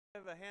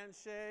Have a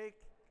handshake.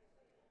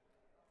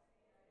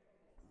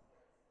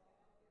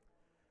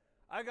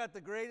 I got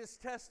the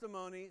greatest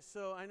testimony.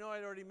 So I know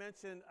I'd already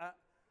mentioned,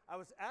 I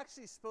was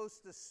actually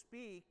supposed to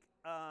speak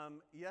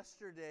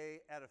yesterday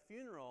at a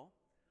funeral.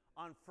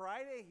 On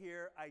Friday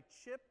here, I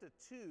chipped a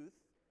tooth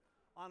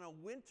on a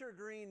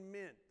wintergreen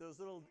mint, those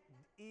little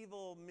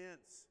evil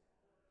mints.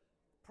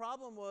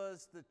 Problem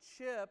was the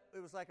chip,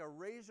 it was like a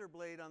razor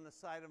blade on the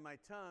side of my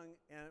tongue,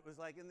 and it was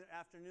like in the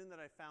afternoon that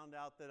I found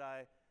out that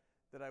I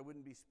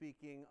wouldn't be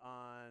speaking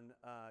on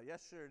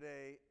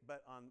yesterday,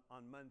 but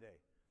on Monday.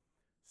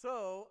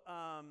 So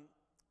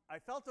I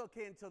felt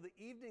okay until the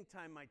evening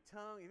time. My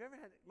tongue,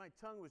 my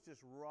tongue was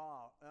just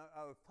raw.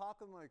 I was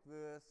talking like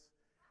this,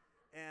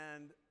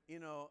 and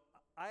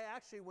I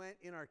actually went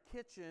in our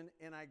kitchen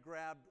and I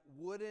grabbed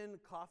wooden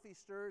coffee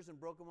stirrers and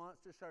broke them on,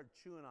 just started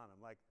chewing on them,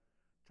 like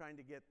trying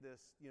to get this,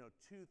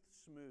 tooth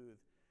smooth,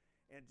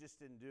 and just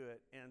didn't do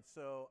it. And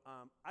so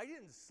I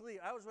didn't sleep.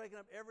 I was waking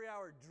up every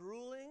hour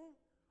drooling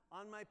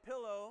on my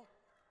pillow,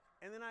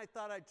 and then I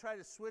thought I'd try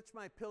to switch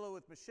my pillow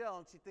with Michelle,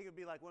 and she'd think it'd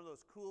be like one of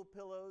those cool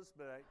pillows,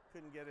 but I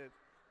couldn't get it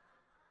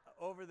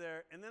over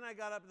there. And then I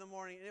got up in the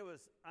morning, and it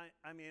was,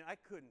 I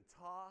couldn't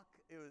talk.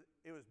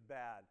 It was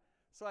bad.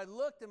 So I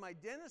looked, and my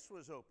dentist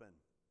was open.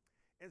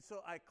 And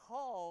so I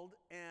called,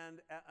 and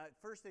at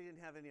first they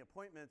didn't have any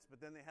appointments, but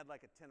then they had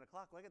like at 10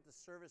 o'clock. Well, I got the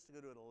service to go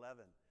to at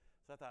 11.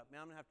 So I thought,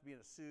 man, I'm going to have to be in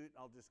a suit.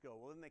 I'll just go.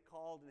 Well, then they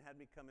called and had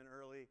me come in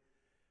early.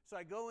 So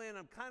I go in.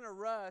 I'm kind of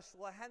rushed.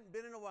 Well, I hadn't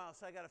been in a while,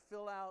 so I got to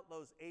fill out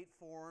those 8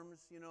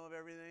 forms, of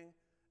everything.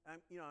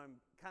 I'm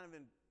kind of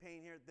in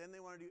pain here. Then they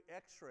want to do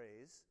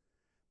x-rays.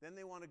 Then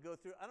they want to go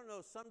through. I don't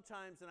know,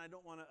 sometimes, and I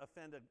don't want to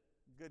offend a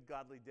good,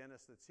 godly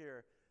dentist that's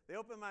here, they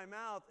open my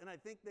mouth, and I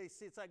think they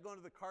see, it's like going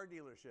to the car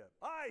dealership.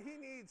 All right, he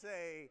needs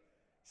a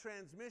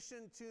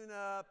transmission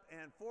tune-up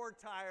and 4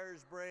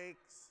 tires,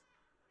 brakes,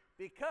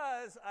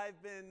 because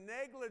I've been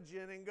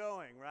negligent in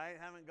going, right?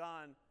 Haven't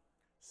gone.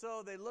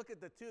 So they look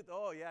at the tooth.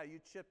 Oh, yeah, you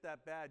chipped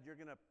that bad. You're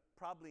going to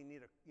probably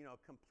need a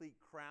complete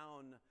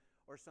crown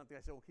or something.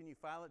 I said, well, can you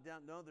file it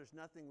down? No, there's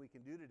nothing we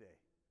can do today.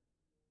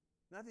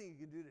 Nothing you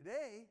can do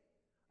today?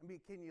 I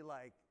mean, can you,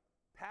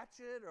 patch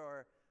it?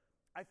 Or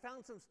I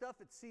found some stuff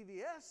at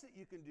CVS that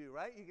you can do,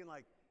 right? You can,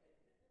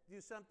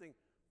 do something.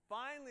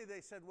 Finally,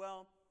 they said,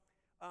 well,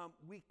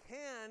 we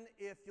can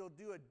if you'll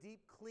do a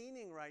deep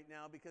cleaning right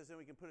now, because then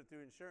we can put it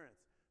through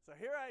insurance. So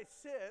here I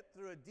sit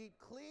through a deep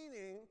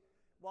cleaning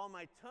while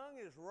my tongue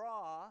is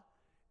raw,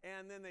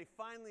 and then they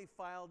finally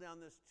file down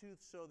this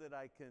tooth so that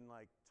I can,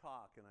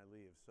 talk, and I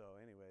leave. So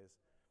anyways,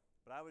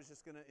 but I was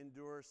just going to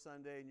endure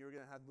Sunday, and you were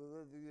going to have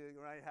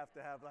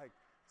to have,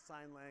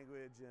 sign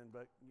language,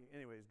 but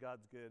anyways,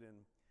 God's good,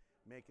 and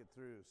make it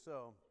through.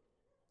 So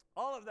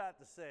all of that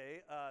to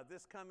say,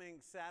 this coming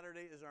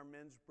Saturday is our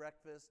men's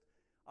breakfast,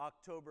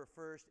 October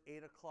 1st,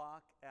 8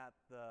 o'clock at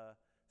the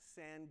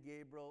San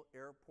Gabriel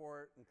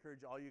Airport.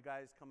 Encourage all you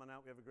guys coming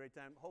out. We have a great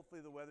time.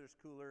 Hopefully the weather's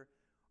cooler.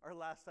 Our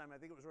last time, I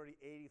think it was already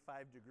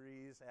 85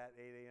 degrees at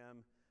 8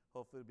 a.m.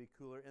 Hopefully it'll be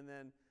cooler. And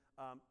then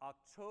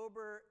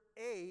October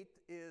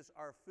 8th is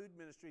our food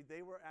ministry.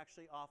 They were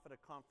actually off at a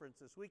conference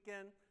this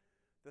weekend.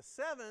 The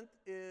 7th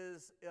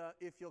is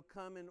if you'll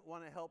come and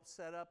want to help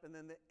set up. And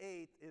then the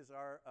 8th is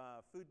our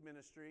food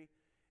ministry.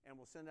 And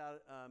we'll send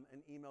out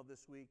an email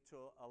this week to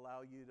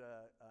allow you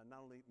to not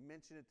only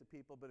mention it to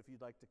people, but if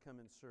you'd like to come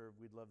and serve,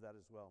 we'd love that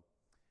as well.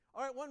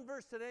 All right, one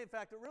verse today. In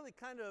fact, it really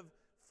kind of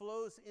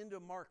flows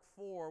into Mark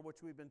 4,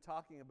 which we've been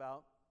talking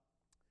about.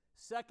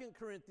 2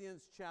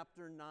 Corinthians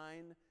chapter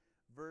 9,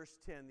 verse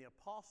 10. The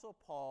Apostle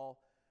Paul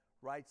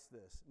writes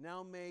this.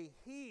 Now may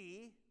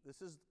he,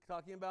 this is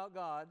talking about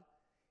God,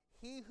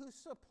 he who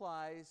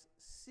supplies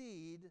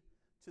seed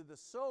to the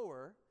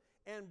sower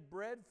and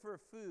bread for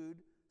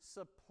food,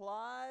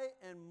 supply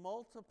and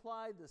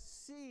multiply the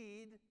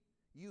seed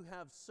you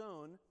have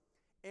sown,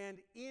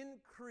 and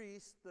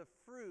increase the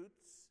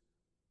fruits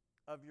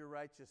of your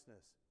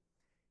righteousness.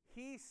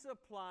 He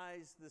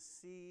supplies the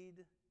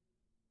seed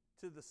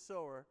to the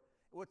sower.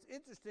 What's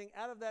interesting,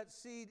 out of that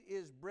seed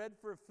is bread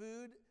for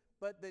food,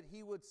 but that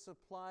he would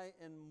supply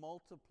and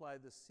multiply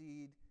the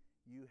seed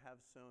you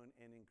have sown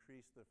and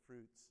increase the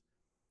fruits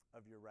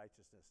of your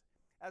righteousness.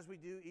 As we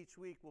do each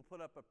week, we'll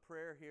put up a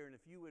prayer here, and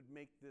if you would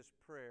make this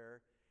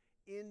prayer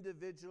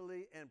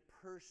individually and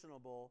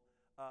personable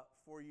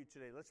for you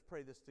today. Let's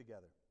pray this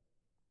together.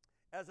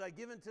 As I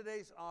give in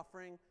today's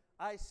offering,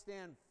 I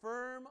stand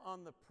firm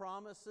on the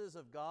promises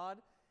of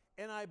God,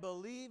 and I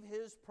believe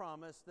his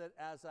promise that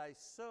as I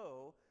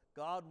sow,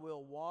 God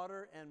will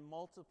water and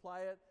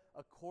multiply it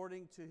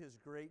according to his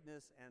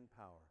greatness and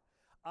power.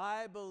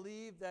 I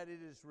believe that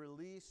it is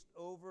released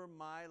over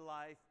my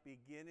life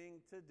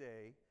beginning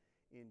today.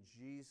 In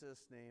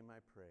Jesus' name I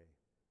pray.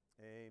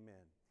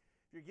 Amen.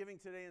 If you're giving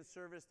today in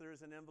service, there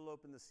is an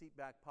envelope in the seat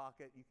back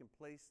pocket. You can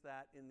place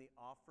that in the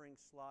offering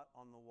slot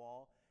on the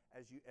wall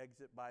as you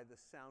exit by the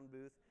sound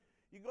booth.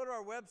 You can go to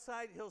our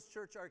website,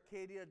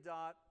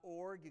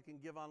 hillschurcharcadia.org. You can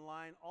give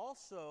online.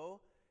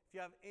 Also, if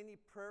you have any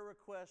prayer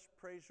requests,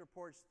 praise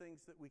reports,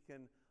 things that we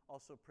can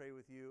also pray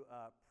with you,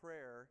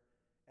 prayer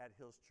at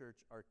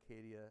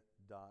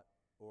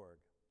hillschurcharcadia.org.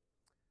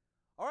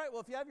 All right,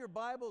 well, if you have your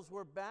Bibles,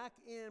 we're back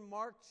in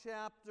Mark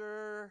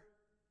chapter...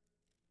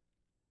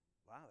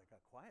 Wow, that got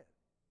quiet.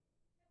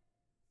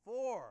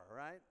 4,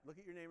 right? Look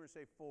at your neighbor and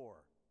say 4. All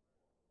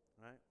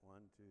right, 1,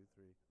 2,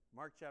 3.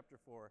 Mark chapter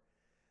 4. In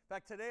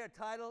fact, today our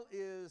title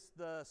is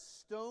The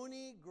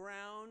Stony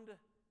Ground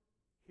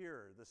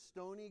Hearer. The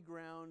Stony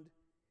Ground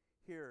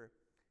Hearer.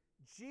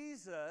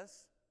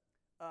 Jesus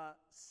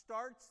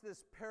starts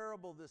this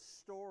parable, this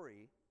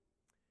story,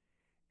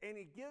 and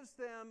he gives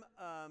them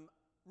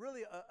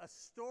really a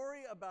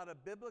story about a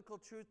biblical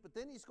truth, but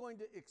then he's going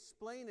to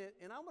explain it,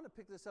 and I want to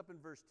pick this up in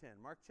verse 10.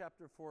 Mark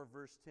chapter 4,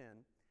 verse 10.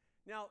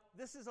 Now,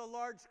 this is a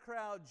large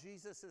crowd.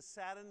 Jesus has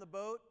sat in the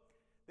boat.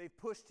 They've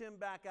pushed him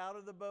back out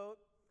of the boat.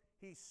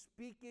 He's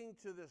speaking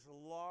to this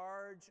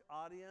large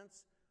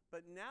audience,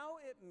 but now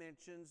it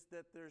mentions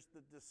that there's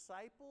the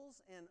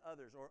disciples and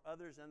others, or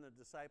others and the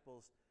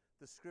disciples,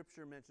 the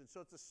scripture mentions.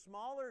 So it's a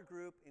smaller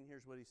group, and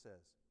here's what he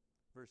says.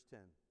 Verse 10.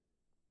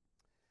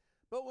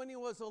 But when he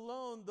was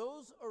alone,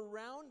 those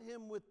around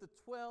him with the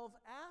 12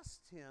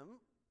 asked him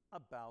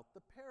about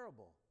the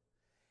parable.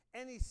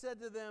 And he said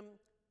to them,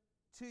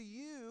 "To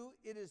you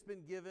it has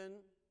been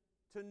given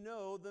to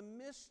know the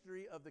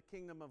mystery of the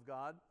kingdom of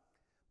God,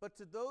 but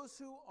to those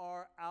who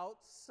are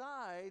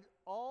outside,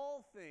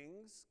 all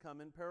things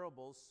come in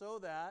parables, so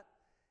that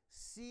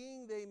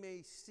seeing they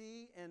may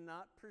see and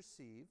not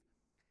perceive,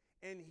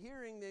 and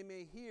hearing they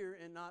may hear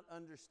and not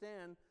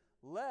understand,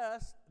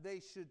 lest they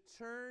should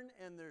turn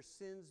and their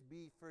sins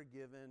be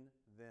forgiven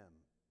them."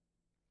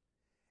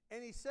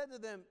 And he said to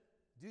them,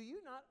 "Do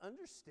you not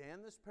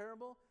understand this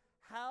parable?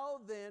 How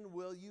then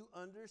will you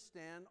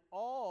understand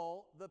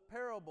all the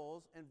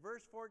parables?" And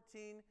verse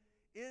 14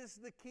 is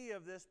the key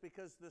of this,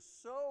 because the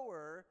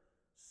sower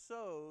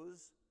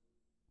sows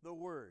the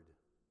word.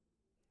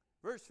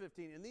 Verse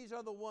 15, "And these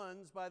are the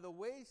ones by the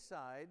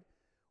wayside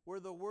where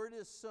the word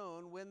is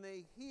sown. When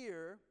they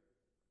hear,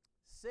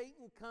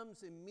 Satan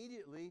comes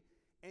immediately,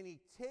 and he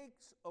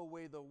takes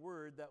away the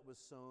word that was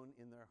sown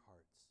in their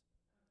hearts.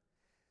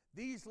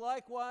 These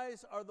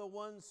likewise are the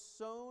ones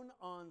sown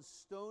on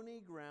stony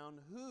ground,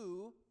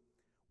 who,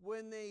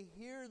 when they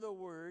hear the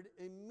word,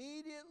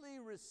 immediately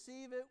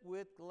receive it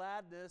with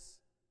gladness,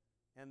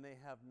 and they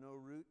have no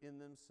root in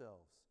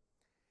themselves.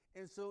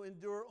 And so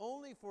endure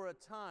only for a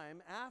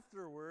time.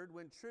 Afterward,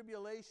 when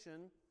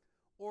tribulation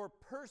or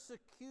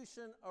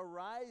persecution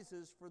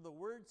arises for the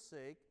word's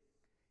sake,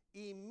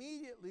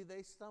 immediately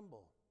they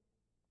stumble.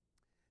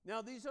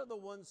 Now these are the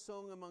ones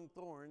sown among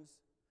thorns.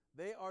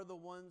 They are the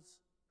ones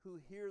who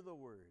hear the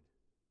word,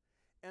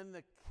 and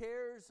the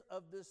cares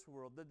of this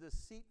world, the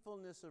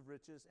deceitfulness of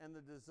riches, and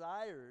the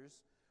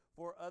desires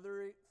for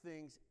other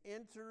things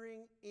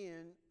entering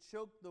in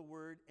choke the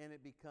word, and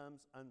it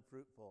becomes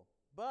unfruitful.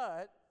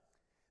 But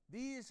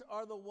these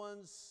are the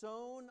ones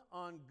sown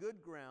on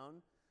good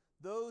ground,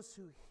 those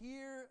who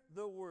hear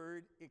the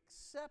word,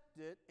 accept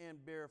it,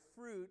 and bear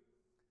fruit,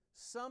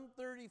 some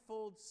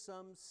 30-fold,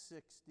 some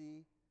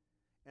 60,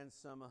 and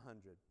some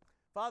 100.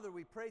 Father,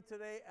 we pray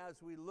today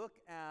as we look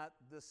at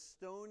the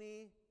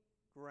stony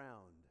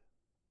ground,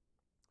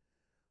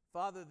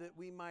 Father, that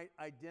we might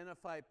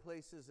identify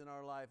places in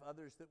our life,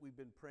 others that we've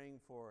been praying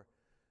for,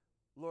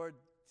 Lord,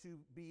 to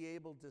be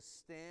able to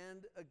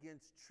stand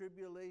against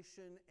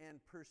tribulation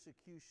and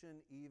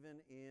persecution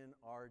even in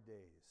our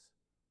days.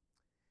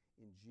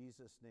 In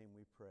Jesus' name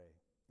we pray.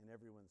 And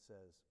everyone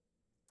says,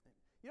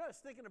 you know, I was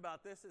thinking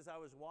about this as I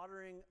was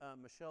watering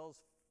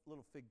Michelle's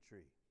little fig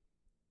tree.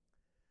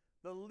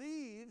 The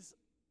leaves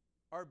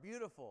are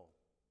beautiful,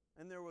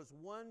 and there was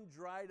one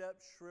dried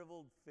up,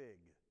 shriveled fig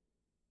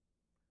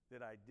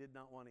that I did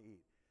not want to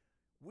eat.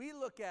 We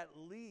look at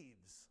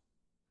leaves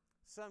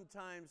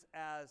sometimes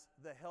as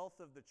the health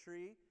of the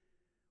tree.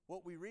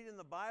 What we read in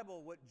the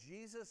Bible, what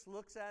Jesus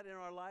looks at in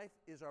our life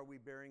is, are we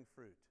bearing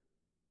fruit?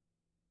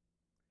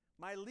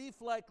 My leaf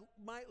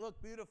might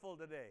look beautiful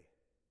today,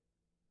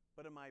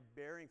 but am I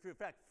bearing fruit? In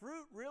fact,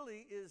 fruit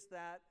really is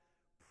that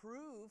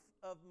proof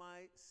of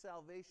my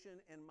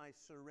salvation and my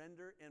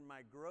surrender and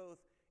my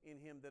growth in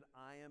Him, that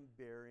I am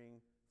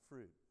bearing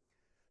fruit.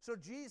 So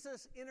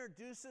Jesus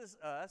introduces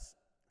us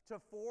to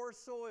 4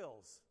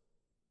 soils.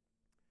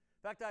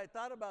 In fact, I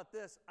thought about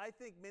this. I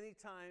think many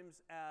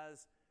times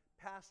as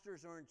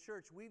pastors or in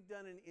church, we've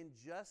done an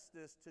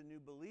injustice to new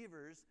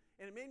believers,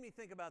 and it made me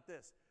think about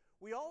this.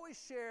 We always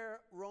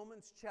share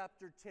Romans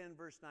chapter 10,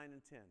 verse 9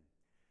 and 10,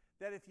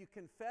 that if you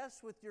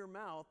confess with your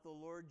mouth the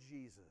Lord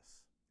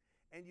Jesus,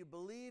 and you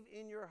believe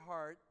in your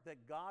heart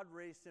that God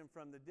raised Him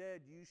from the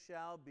dead, you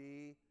shall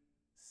be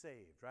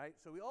saved, right?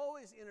 So we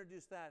always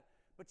introduce that.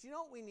 But you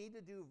know what we need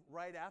to do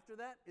right after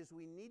that is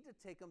we need to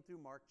take them through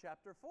Mark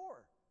chapter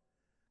 4.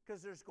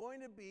 Because there's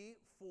going to be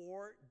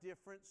 4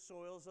 different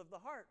soils of the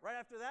heart. Right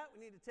after that, we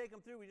need to take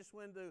them through. We just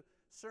went to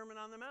Sermon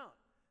on the Mount.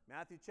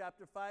 Matthew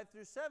chapter 5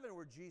 through 7,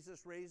 where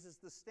Jesus raises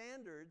the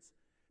standards.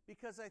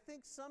 Because I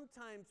think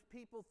sometimes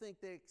people think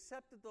they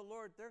accepted the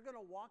Lord, they're going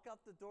to walk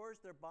out the doors,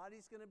 their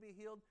body's going to be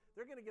healed,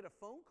 they're going to get a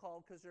phone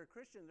call because they're a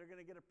Christian, they're going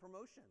to get a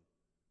promotion.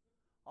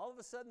 All of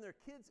a sudden, their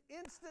kids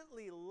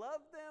instantly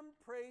love them,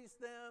 praise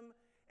them,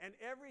 and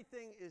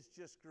everything is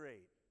just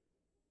great.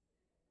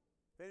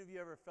 If any of you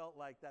ever felt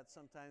like that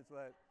sometimes,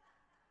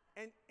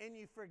 and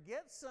you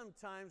forget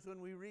sometimes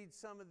when we read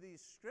some of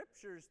these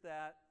scriptures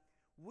that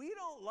we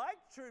don't like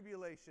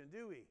tribulation,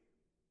 do we?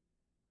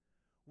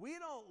 We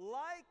don't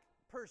like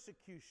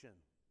persecution.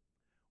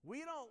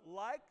 We don't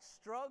like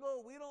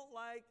struggle. We don't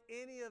like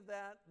any of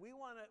that. We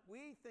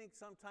think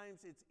sometimes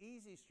it's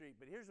easy street,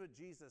 but here's what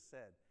Jesus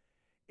said.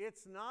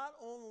 It's not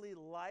only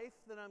life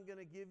that I'm going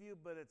to give you,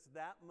 but it's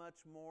that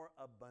much more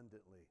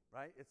abundantly,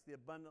 right? It's the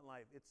abundant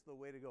life. It's the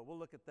way to go. We'll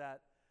look at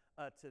that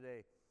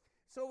today.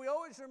 So we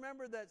always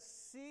remember that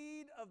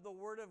seed of the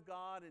Word of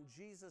God in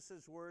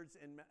Jesus' words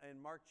in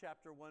Mark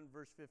chapter 1,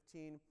 verse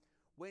 15,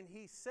 when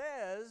he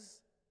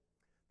says,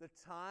 the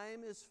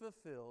time is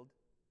fulfilled,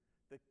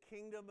 the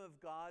kingdom of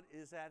God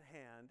is at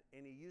hand,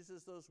 and he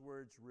uses those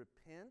words,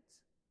 repent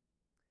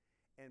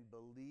and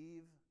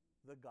believe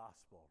the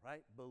gospel,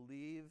 right?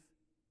 Believe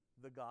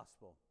the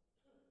gospel.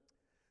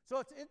 So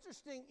it's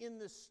interesting in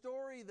the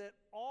story that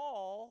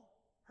all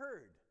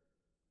heard.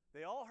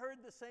 They all heard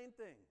the same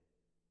thing.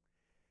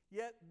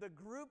 Yet the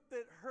group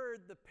that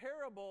heard the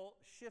parable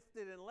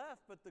shifted and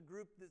left, but the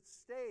group that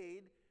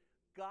stayed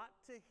got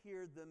to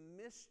hear the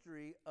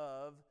mystery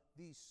of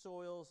these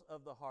soils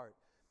of the heart.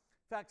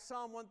 In fact,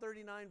 Psalm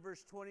 139,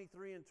 verse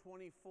 23 and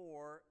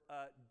 24,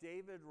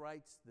 David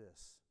writes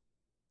this,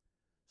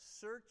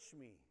 "Search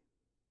me,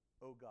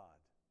 O God,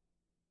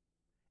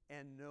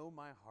 and know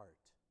my heart.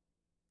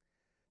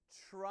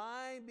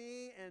 Try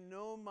me and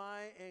know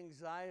my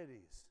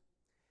anxieties,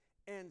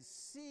 and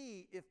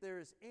see if there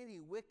is any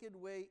wicked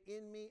way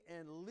in me,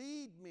 and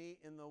lead me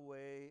in the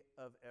way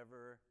of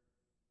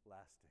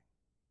everlasting."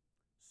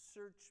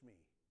 Search me,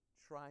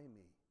 try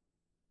me,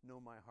 know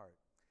my heart.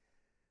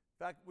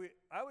 In fact,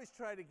 I always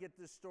try to get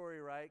this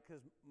story right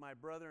because my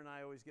brother and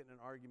I always get in an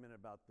argument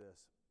about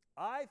this.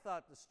 I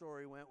thought the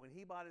story went when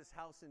he bought his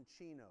house in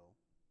Chino.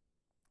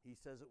 He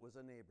says it was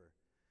a neighbor.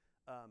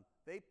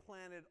 They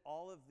planted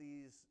all of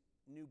these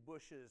new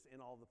bushes in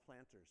all the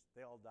planters.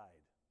 They all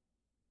died.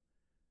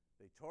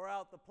 They tore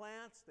out the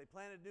plants. They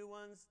planted new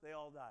ones. They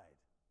all died.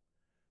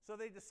 So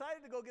they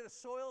decided to go get a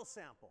soil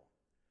sample.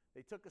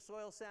 They took a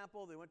soil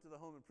sample. They went to the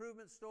home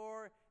improvement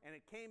store, and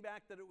it came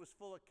back that it was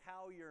full of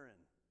cow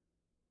urine.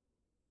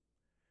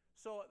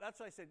 So that's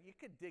why I said you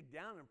could dig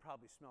down and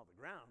probably smell the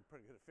ground.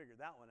 Pretty could have figured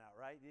that one out,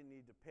 right? You didn't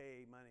need to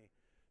pay money.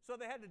 So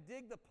they had to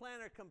dig the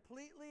planter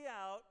completely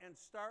out and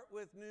start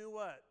with new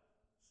what?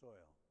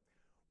 Soil.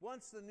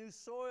 Once the new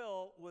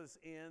soil was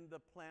in, the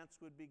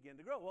plants would begin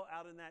to grow. Well,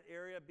 out in that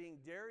area being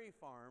dairy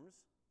farms,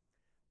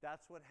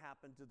 that's what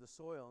happened to the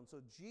soil. And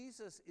so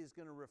Jesus is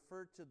going to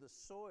refer to the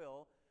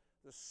soil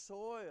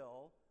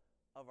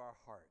of our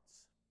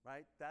hearts,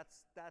 right?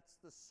 That's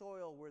the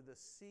soil where the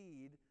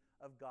seed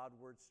of God's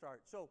word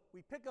starts. So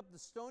we pick up the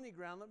stony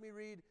ground. Let me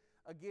read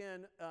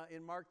again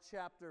in Mark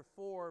chapter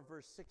 4,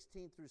 verse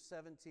 16 through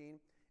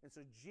 17. And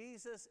so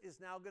Jesus is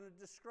now going to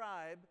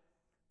describe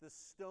the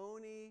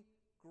stony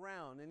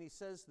ground. And he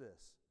says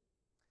this,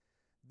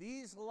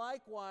 "These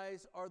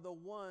likewise are the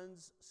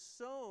ones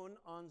sown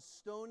on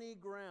stony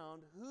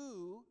ground,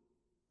 who,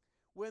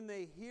 when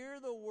they hear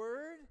the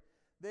word,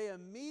 they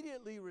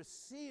immediately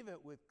receive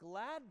it with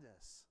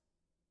gladness,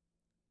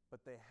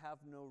 but they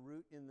have no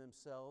root in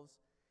themselves,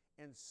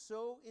 and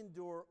so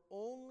endure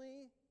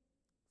only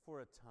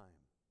for a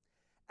time.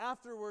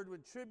 Afterward,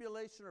 when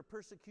tribulation or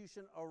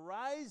persecution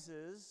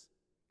arises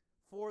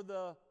for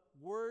the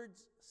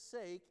word's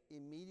sake,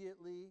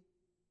 immediately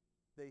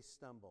they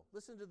stumble."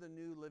 Listen to the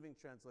New Living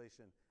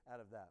Translation out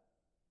of that.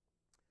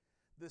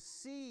 "The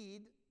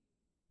seed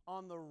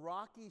on the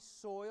rocky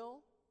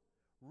soil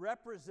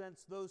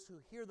represents those who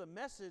hear the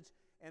message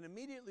and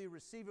immediately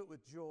receive it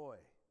with joy.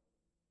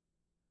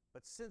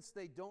 But since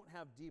they don't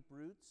have deep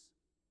roots,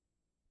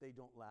 they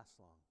don't last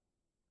long.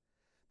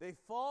 They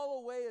fall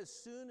away as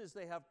soon as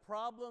they have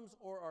problems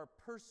or are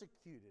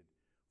persecuted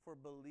for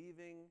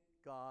believing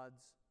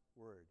God's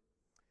word."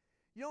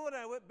 You know what?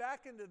 I went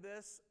back into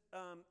this.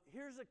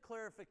 Here's a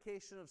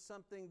clarification of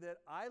something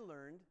that I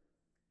learned.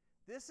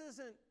 This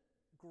isn't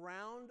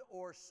ground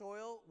or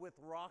soil with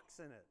rocks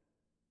in it.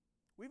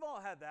 We've all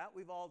had that.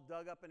 We've all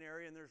dug up an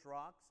area and there's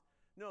rocks.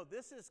 No,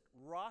 this is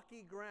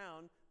rocky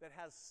ground that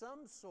has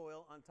some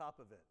soil on top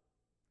of it.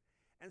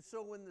 And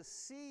so when the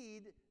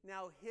seed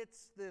now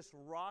hits this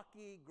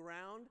rocky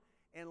ground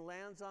and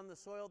lands on the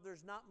soil,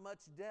 there's not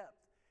much depth.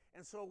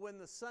 And so when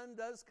the sun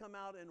does come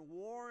out and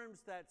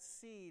warms that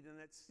seed and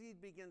that seed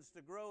begins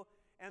to grow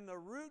and the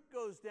root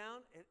goes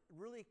down, it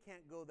really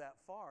can't go that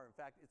far. In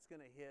fact, it's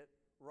going to hit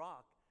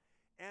rock.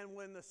 And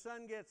when the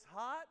sun gets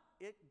hot,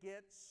 it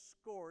gets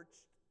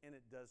scorched and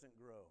it doesn't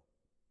grow.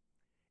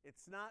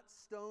 It's not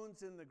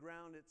stones in the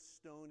ground, it's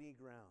stony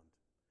ground.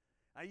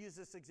 I used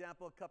this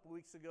example a couple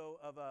weeks ago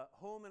of a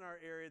home in our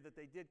area that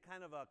they did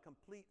kind of a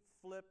complete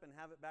flip and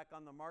have it back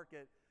on the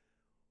market.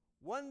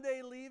 One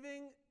day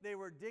leaving, they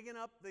were digging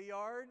up the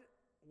yard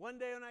one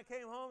day when I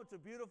came home, it's a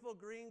beautiful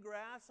green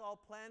grass, all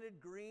planted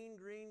green,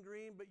 green,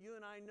 green. But you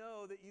and I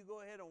know that you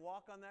go ahead and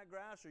walk on that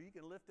grass, or you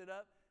can lift it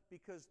up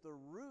because the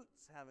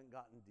roots haven't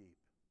gotten deep.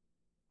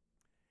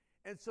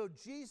 And so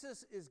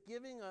Jesus is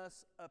giving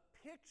us a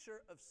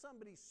picture of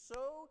somebody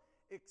so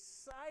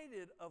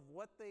excited of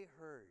what they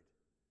heard.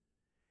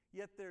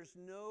 Yet there's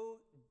no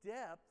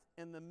depth,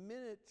 and the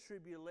minute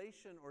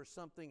tribulation or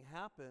something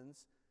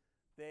happens,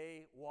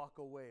 they walk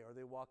away, or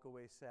they walk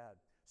away sad.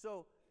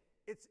 So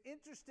it's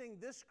interesting,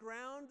 this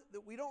ground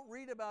that we don't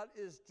read about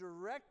is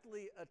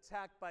directly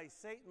attacked by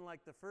Satan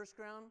like the first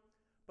ground,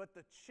 but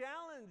the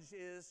challenge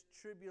is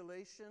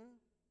tribulation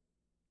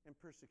and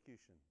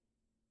persecution.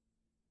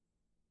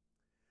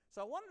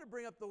 So I wanted to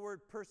bring up the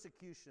word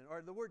persecution,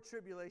 or the word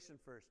tribulation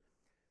first.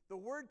 The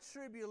word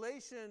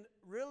tribulation,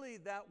 really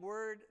that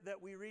word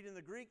that we read in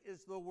the Greek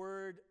is the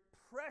word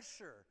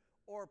pressure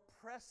or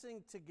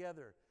pressing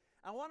together.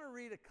 I want to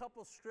read a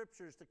couple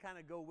scriptures to kind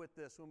of go with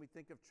this when we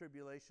think of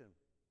tribulation.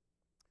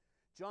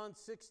 John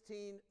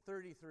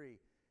 16:33.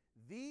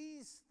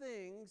 These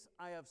things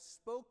I have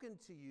spoken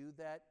to you,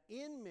 that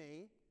in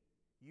me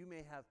you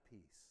may have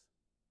peace.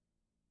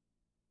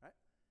 Right?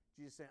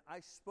 Jesus saying, I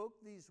spoke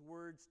these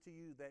words to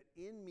you that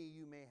in me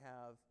you may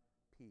have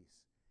peace.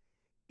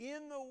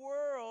 In the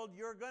world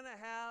you're going to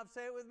have,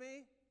 say it with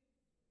me,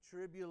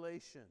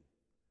 tribulation.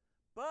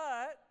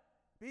 But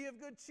be of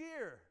good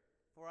cheer,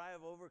 for I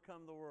have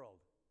overcome the world.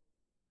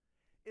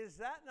 Is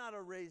that not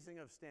a raising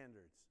of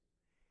standards?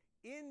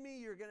 In me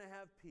you're going to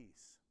have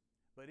peace.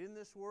 But in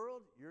this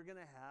world, you're going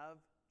to have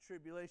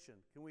tribulation.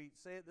 Can we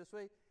say it this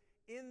way?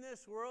 In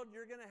this world,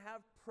 you're going to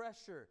have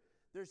pressure.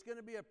 There's going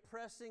to be a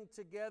pressing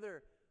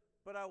together.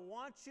 But I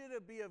want you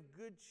to be of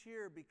good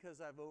cheer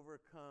because I've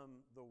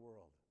overcome the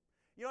world.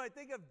 You know, I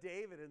think of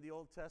David in the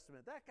Old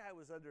Testament. That guy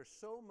was under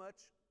so much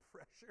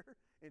pressure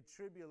and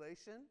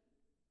tribulation.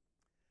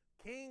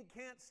 King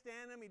can't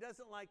stand him. He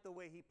doesn't like the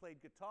way he played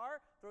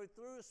guitar. So he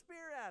threw a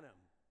spear at him.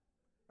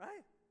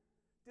 Right?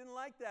 Didn't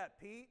like that,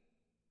 Pete.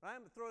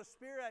 I'm going to throw a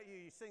spear at you.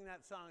 You sing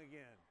that song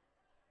again.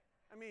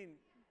 I mean,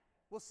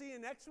 we'll see you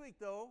next week,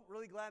 though.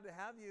 Really glad to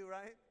have you,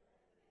 right?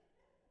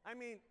 I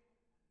mean,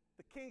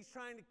 the king's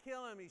trying to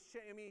kill him.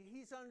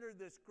 He's under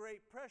this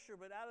great pressure,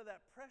 but out of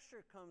that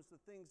pressure comes the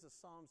things, the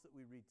Psalms that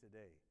we read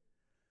today.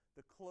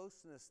 The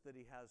closeness that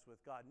he has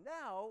with God.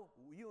 Now,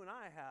 you and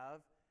I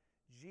have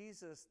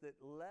Jesus that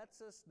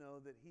lets us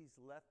know that he's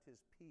left his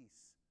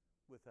peace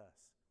with us.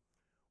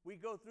 We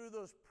go through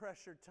those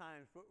pressure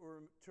times, but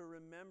we're to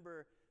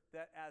remember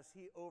that as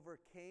he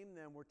overcame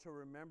them, we're to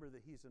remember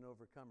that he's an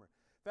overcomer.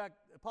 In fact,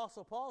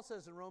 Apostle Paul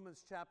says in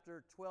Romans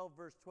chapter 12,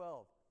 verse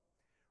 12,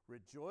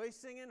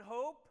 rejoicing in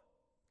hope,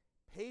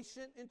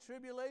 patient in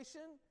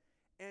tribulation,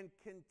 and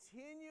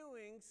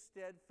continuing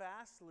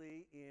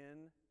steadfastly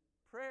in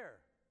prayer.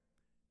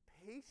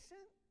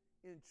 Patient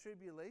in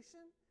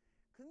tribulation?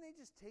 Couldn't they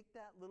just take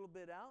that little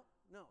bit out?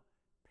 No.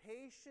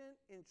 Patient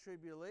in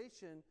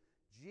tribulation,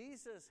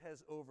 Jesus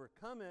has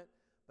overcome it,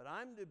 but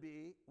I'm to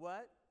be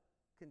what?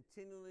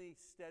 Continually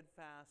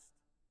steadfast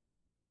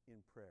in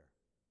prayer.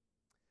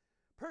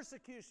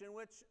 Persecution,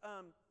 which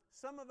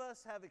some of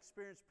us have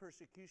experienced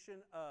persecution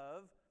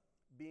of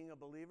being a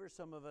believer,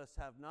 some of us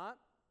have not.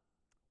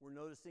 We're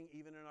noticing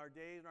even in our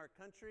day, in our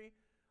country,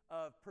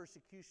 of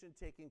persecution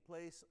taking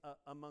place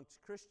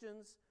amongst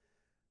Christians.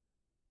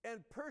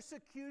 And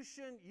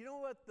persecution, you know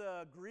what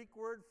the Greek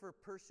word for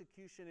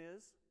persecution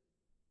is?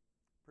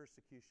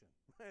 Persecution.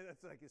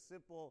 That's like as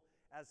simple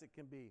as it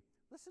can be.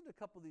 Listen to a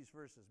couple of these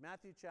verses.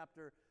 Matthew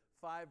chapter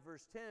 5,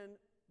 verse 10,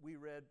 we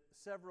read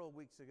several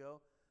weeks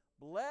ago.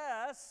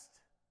 Blessed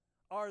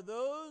are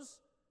those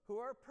who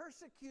are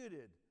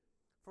persecuted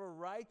for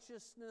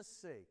righteousness'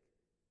 sake,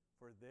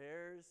 for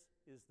theirs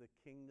is the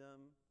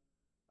kingdom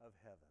of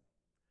heaven.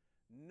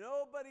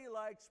 Nobody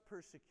likes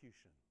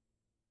persecution.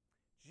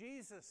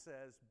 Jesus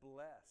says,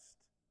 blessed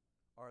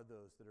are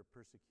those that are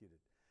persecuted.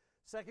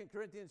 2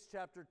 Corinthians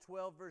chapter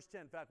 12, verse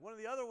 10. In fact, one of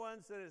the other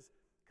ones that is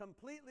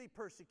completely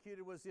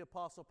persecuted was the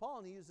Apostle Paul,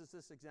 and he uses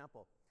this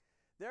example.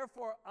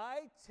 Therefore,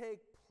 I take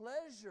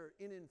pleasure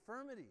in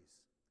infirmities,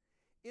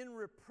 in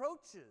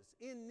reproaches,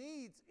 in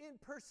needs, in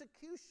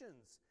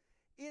persecutions,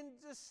 in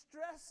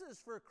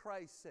distresses for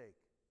Christ's sake.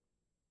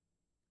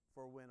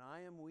 For when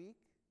I am weak,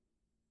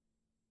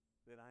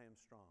 then I am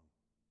strong.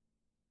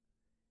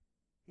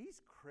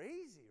 He's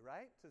crazy,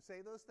 right, to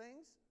say those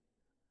things?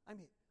 I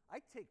mean, I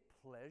take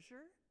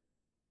pleasure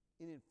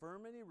in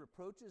infirmity,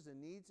 reproaches,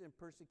 and needs, and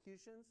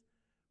persecutions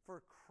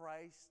for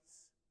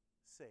Christ's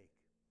sake.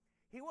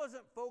 He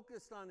wasn't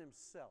focused on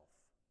himself.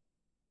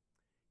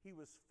 He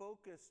was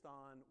focused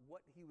on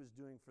what he was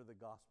doing for the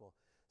gospel.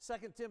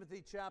 2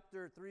 Timothy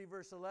chapter 3,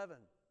 verse 11.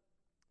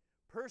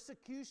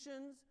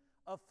 Persecutions,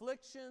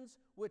 afflictions,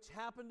 which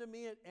happened to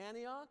me at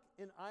Antioch,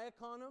 in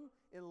Iconium,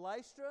 in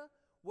Lystra,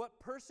 what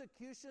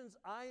persecutions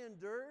I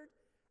endured,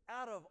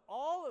 out of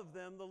all of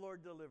them the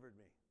Lord delivered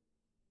me.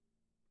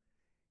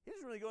 He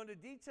doesn't really go into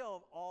detail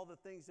of all the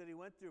things that he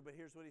went through, but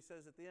here's what he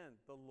says at the end.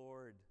 The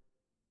Lord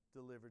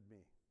delivered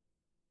me.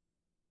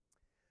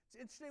 It's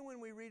interesting when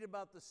we read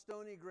about the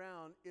stony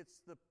ground,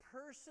 it's the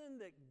person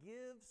that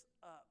gives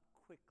up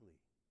quickly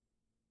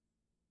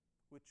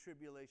with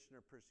tribulation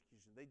or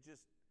persecution.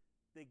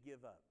 They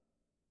give up.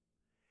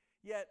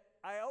 Yet,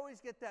 I always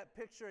get that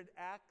picture in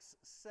Acts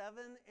 7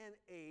 and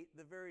 8,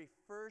 the very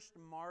first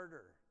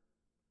martyr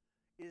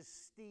is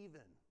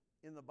Stephen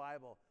in the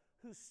Bible,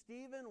 who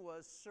Stephen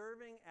was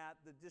serving at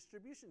the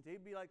distribution table.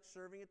 He'd be like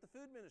serving at the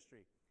food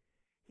ministry.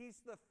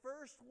 He's the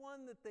first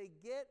one that they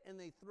get and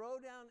they throw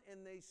down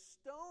and they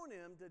stone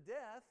him to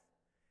death.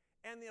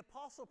 And the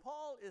Apostle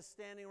Paul is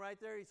standing right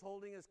there. He's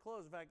holding his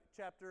clothes. In fact,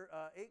 chapter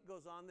 8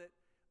 goes on that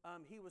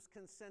he was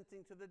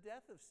consenting to the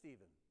death of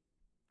Stephen.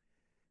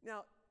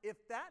 Now,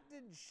 if that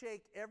didn't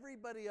shake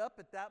everybody up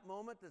at that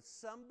moment that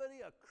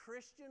somebody, a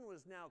Christian,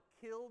 was now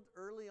killed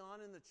early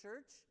on in the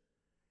church,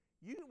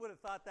 you would have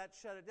thought that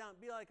shut it down.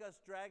 It'd be like us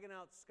dragging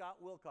out Scott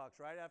Wilcox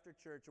right after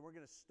church, and we're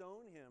going to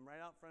stone him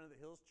right out front of the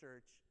Hills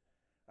Church,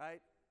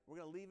 right? We're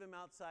going to leave him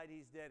outside.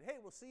 He's dead.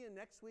 Hey, we'll see you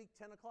next week,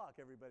 10 o'clock,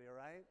 everybody, all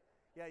right?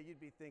 Yeah, you'd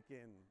be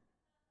thinking,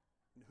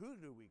 who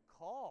do we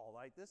call?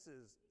 Like, this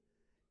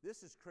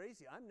is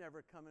crazy. I'm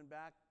never coming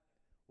back.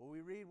 Well,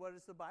 we read, what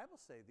does the Bible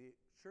say? The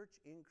church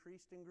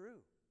increased and grew.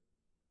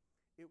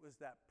 It was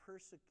that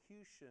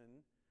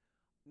persecution,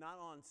 not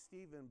on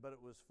Stephen, but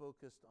it was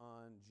focused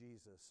on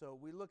Jesus. So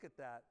we look at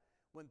that.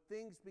 When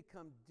things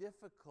become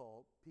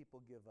difficult,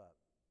 people give up.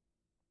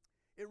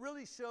 It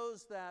really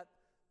shows that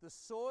the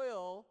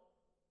soil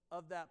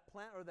of that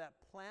plant,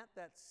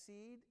 that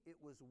seed, it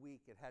was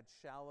weak. It had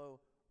shallow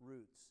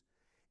roots.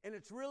 And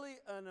it's really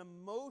an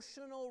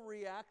emotional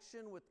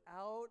reaction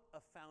without a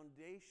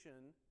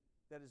foundation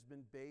that has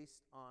been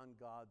based on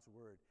God's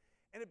Word.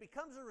 And it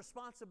becomes a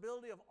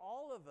responsibility of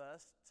all of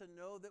us to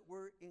know that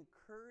we're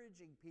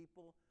encouraging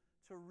people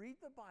to read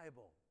the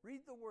Bible,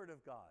 read the Word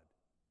of God.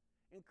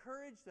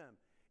 Encourage them.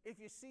 If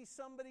you see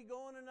somebody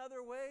going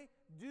another way,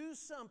 do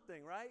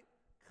something, right?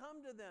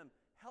 Come to them,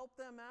 help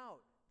them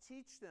out,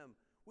 teach them.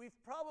 We've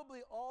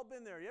probably all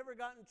been there. You ever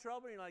got in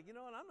trouble and you're like, you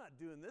know what, I'm not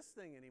doing this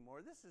thing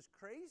anymore. This is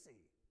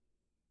crazy.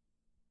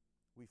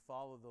 We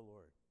follow the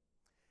Lord.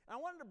 And I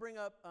wanted to bring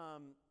up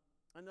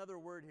another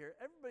word here.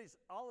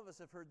 All of us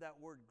have heard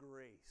that word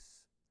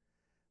grace,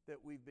 that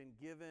we've been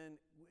given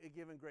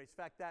grace.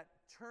 In fact, that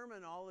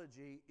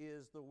terminology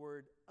is the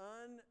word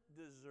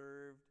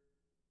undeserved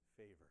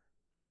favor.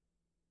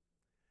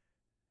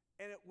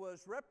 And it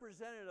was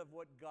representative of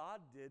what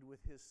God did with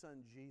his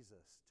son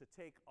Jesus to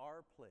take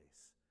our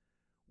place.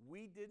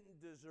 We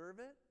didn't deserve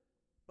it,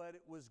 but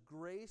it was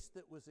grace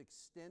that was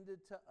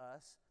extended to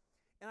us.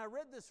 And I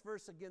read this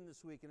verse again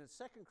this week, and it's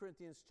 2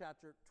 Corinthians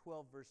chapter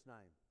 12, verse 9.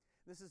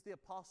 This is the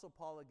Apostle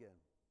Paul again.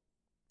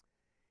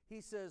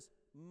 He says,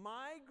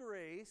 my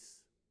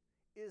grace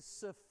is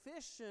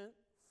sufficient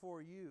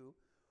for you,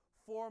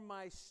 for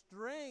my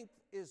strength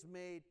is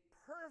made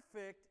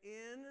perfect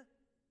in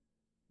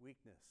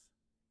weakness.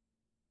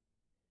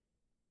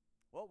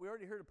 Well, we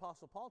already heard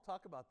Apostle Paul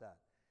talk about that.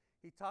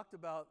 He talked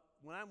about,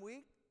 when I'm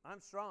weak, I'm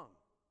strong.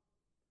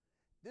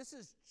 This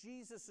is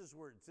Jesus'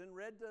 words. And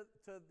read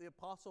to the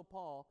Apostle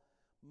Paul,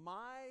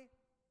 my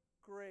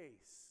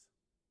grace,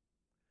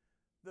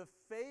 the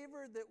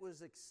favor that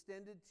was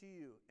extended to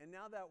you, and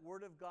now that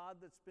word of God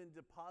that's been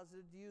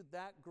deposited to you,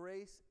 that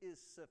grace is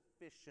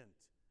sufficient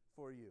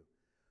for you.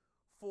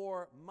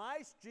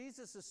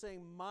 Jesus is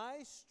saying,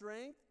 my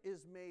strength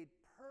is made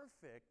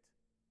perfect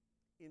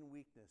in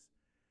weakness.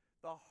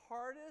 The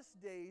hardest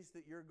days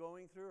that you're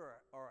going through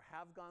or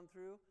have gone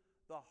through,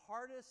 the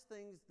hardest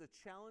things, the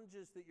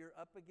challenges that you're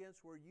up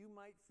against where you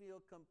might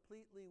feel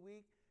completely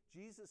weak,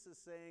 Jesus is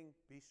saying,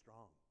 be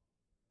strong,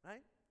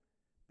 right?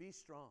 Be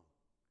strong.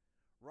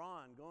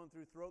 Ron, going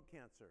through throat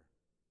cancer,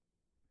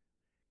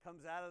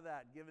 comes out of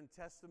that, giving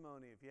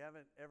testimony. If you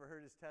haven't ever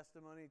heard his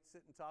testimony,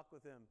 sit and talk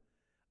with him.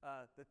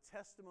 The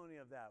testimony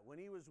of that. When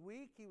he was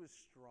weak, he was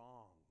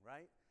strong,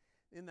 right?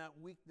 In that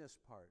weakness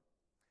part.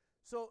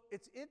 So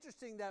it's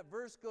interesting that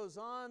verse goes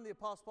on. The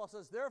Apostle Paul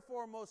says,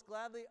 therefore, most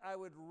gladly, I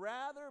would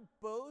rather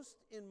boast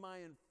in my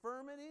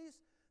infirmities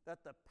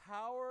that the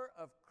power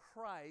of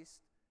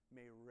Christ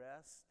may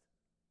rest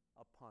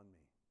upon me.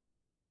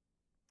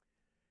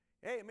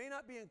 Hey, it may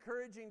not be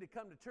encouraging to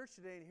come to church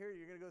today and hear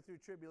you're going to go through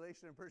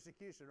tribulation and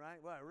persecution, right?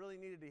 Well, I really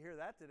needed to hear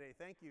that today.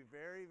 Thank you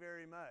very,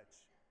 very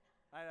much.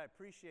 I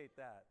appreciate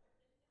that.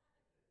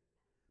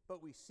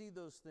 But we see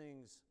those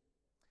things.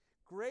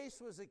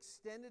 Grace was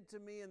extended to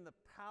me, and the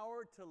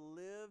power to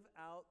live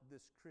out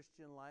this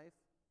Christian life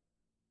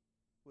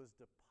was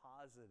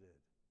deposited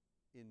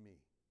in me,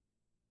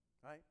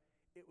 right?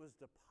 It was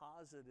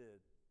deposited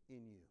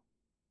in you.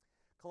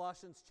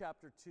 Colossians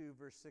chapter 2,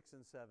 verse 6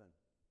 and 7.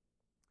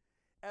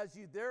 As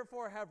you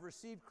therefore have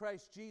received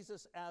Christ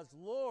Jesus as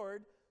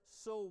Lord,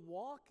 so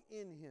walk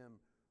in him,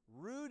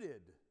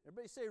 rooted.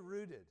 Everybody say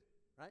rooted,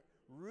 right?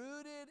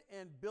 Rooted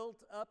and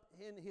built up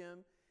in him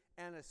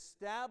and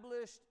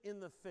established in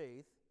the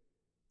faith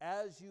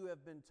as you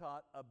have been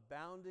taught,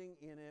 abounding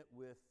in it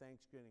with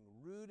thanksgiving.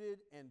 Rooted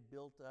and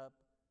built up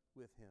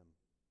with him.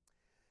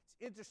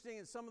 It's interesting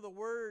in some of the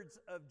words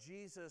of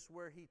Jesus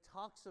where he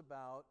talks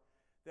about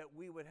that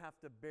we would have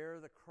to bear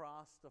the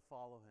cross to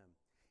follow him.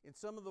 In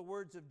some of the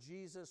words of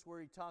Jesus where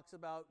he talks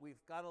about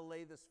we've got to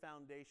lay this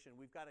foundation,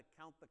 we've got to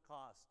count the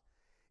cost.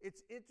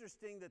 It's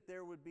interesting that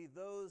there would be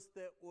those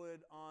that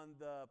would, on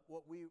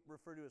what we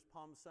refer to as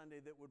Palm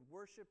Sunday, that would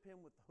worship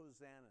him with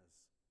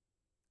hosannas.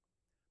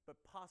 But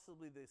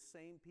possibly the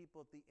same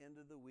people at the end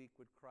of the week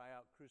would cry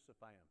out,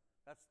 crucify him.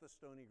 That's the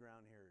Stony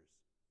Ground hearers,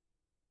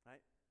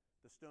 right?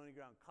 The Stony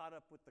Ground, caught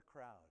up with the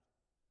crowd.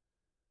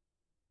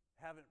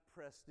 Haven't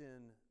pressed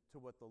in to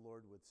what the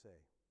Lord would say.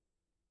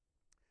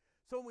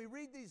 So when we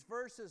read these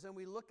verses and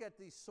we look at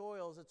these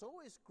soils, it's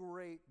always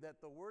great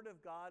that the Word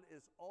of God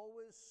is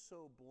always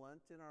so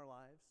blunt in our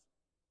lives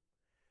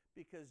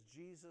because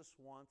Jesus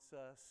wants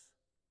us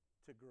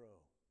to grow.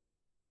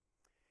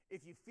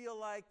 If you feel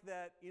like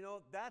that,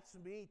 that's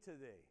me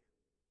today.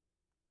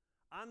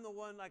 I'm the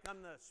one, like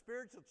I'm the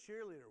spiritual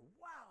cheerleader.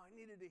 Wow, I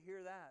needed to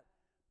hear that.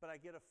 But I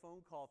get a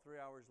phone call 3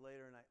 hours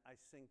later and I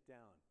sink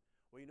down.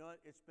 Well, you know what?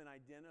 It's been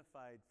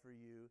identified for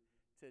you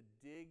to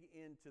dig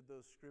into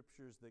those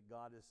scriptures that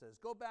God has says.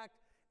 Go back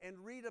and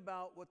read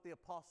about what the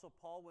Apostle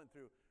Paul went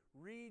through.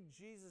 Read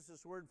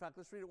Jesus' word. In fact,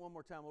 let's read it one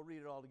more time. We'll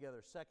read it all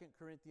together. 2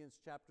 Corinthians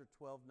chapter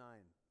 12:9.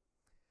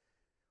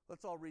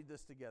 Let's all read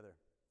this together.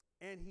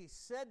 And he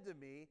said to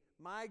me,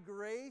 my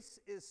grace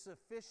is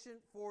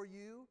sufficient for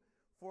you,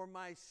 for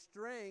my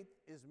strength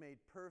is made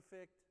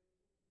perfect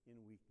in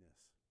weakness.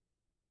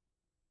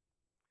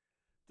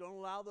 Don't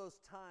allow those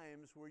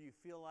times where you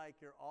feel like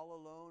you're all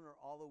alone or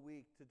all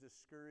weak to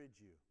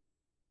discourage you.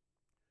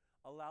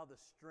 Allow the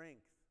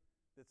strength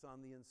that's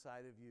on the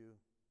inside of you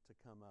to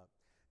come up.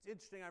 It's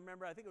interesting, I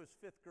remember, I think it was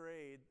 5th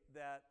grade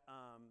that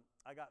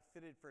I got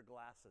fitted for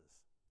glasses.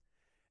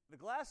 The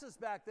glasses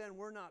back then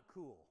were not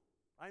cool.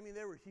 I mean,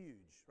 they were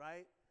huge,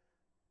 right?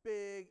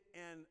 Big,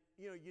 and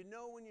you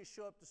know when you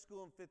show up to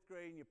school in 5th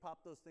grade and you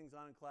pop those things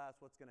on in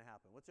class, what's going to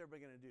happen? What's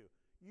everybody going to do?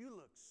 You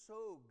look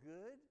so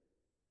good.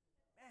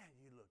 Man,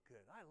 you look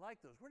good. I like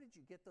those. Where did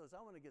you get those?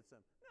 I want to get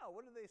some. No,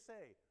 what do they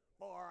say?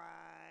 4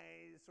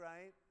 eyes,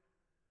 right?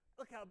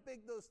 Look how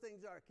big those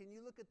things are. Can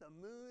you look at the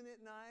moon at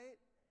night?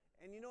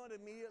 And you know what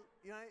immediately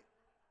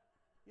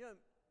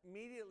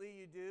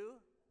you do?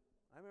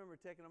 I remember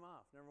taking them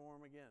off, never wore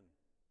them again.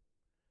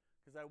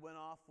 Because I went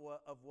off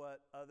of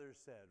what others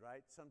said,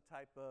 right? Some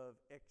type of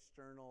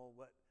external,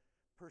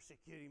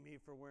 persecuting me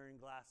for wearing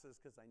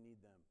glasses because I need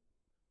them.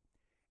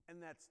 And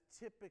that's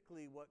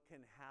typically what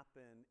can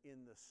happen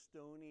in the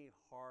stony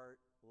heart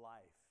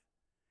life,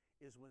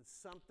 is when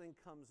something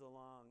comes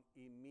along,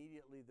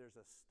 immediately there's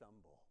a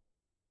stumble.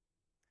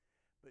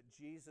 But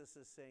Jesus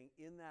is saying,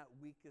 in that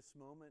weakest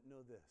moment,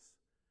 know this,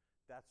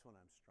 that's when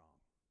I'm strong,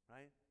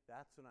 right?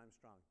 That's when I'm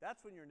strong.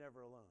 That's when you're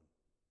never alone.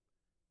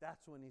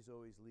 That's when he's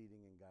always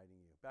leading and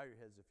guiding you. Bow your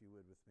heads if you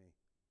would with me.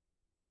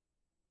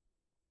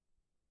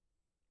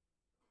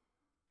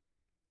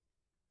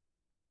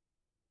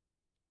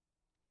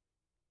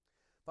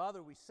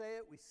 Father, we say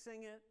it, we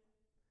sing it,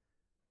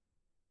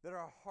 that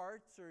our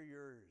hearts are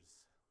yours.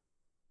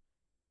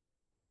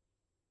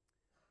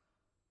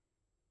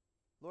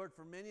 Lord,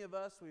 for many of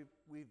us,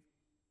 we've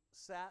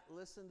sat,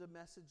 listened to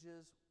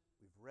messages,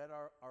 we've read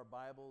our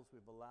Bibles,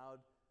 we've allowed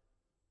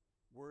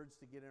words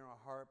to get in our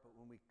heart, but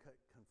when we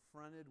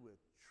confronted with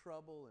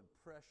trouble and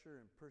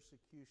pressure and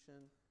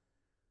persecution,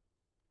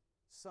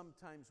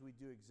 sometimes we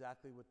do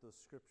exactly what those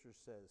scriptures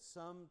says.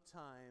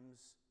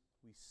 Sometimes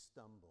we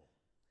stumble.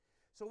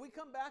 So we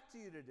come back to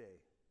you today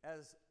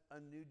as a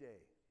new day.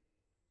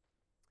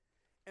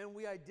 And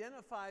we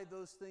identify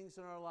those things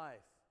in our life.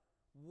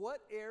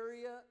 What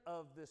area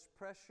of this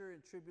pressure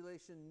and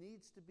tribulation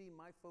needs to be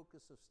my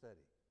focus of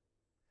study?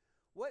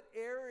 What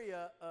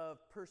area of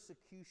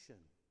persecution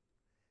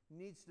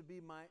needs to be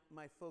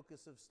my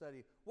focus of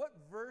study? What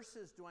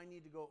verses do I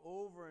need to go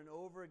over and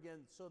over again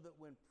so that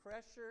when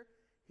pressure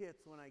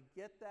hits, when I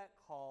get that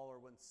call or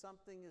when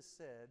something is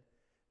said,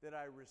 that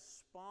I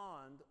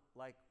respond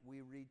like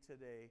we read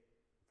today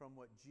from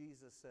what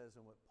Jesus says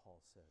and what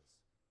Paul says?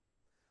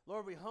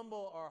 Lord, we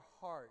humble our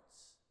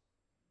hearts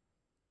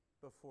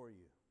before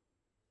you.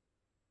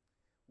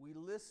 We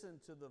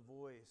listen to the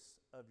voice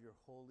of your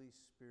Holy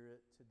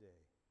Spirit today.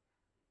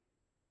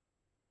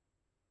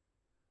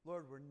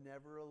 Lord, we're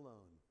never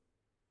alone.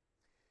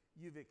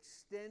 You've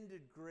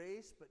extended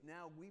grace, but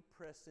now we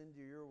press into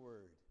your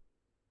word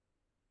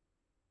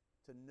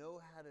to know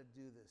how to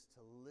do this,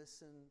 to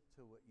listen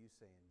to what you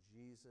say. In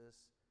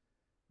Jesus'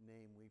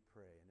 name we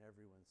pray. And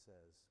everyone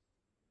says,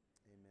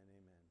 amen,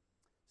 amen.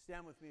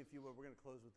 Stand with me if you will. We're going to close with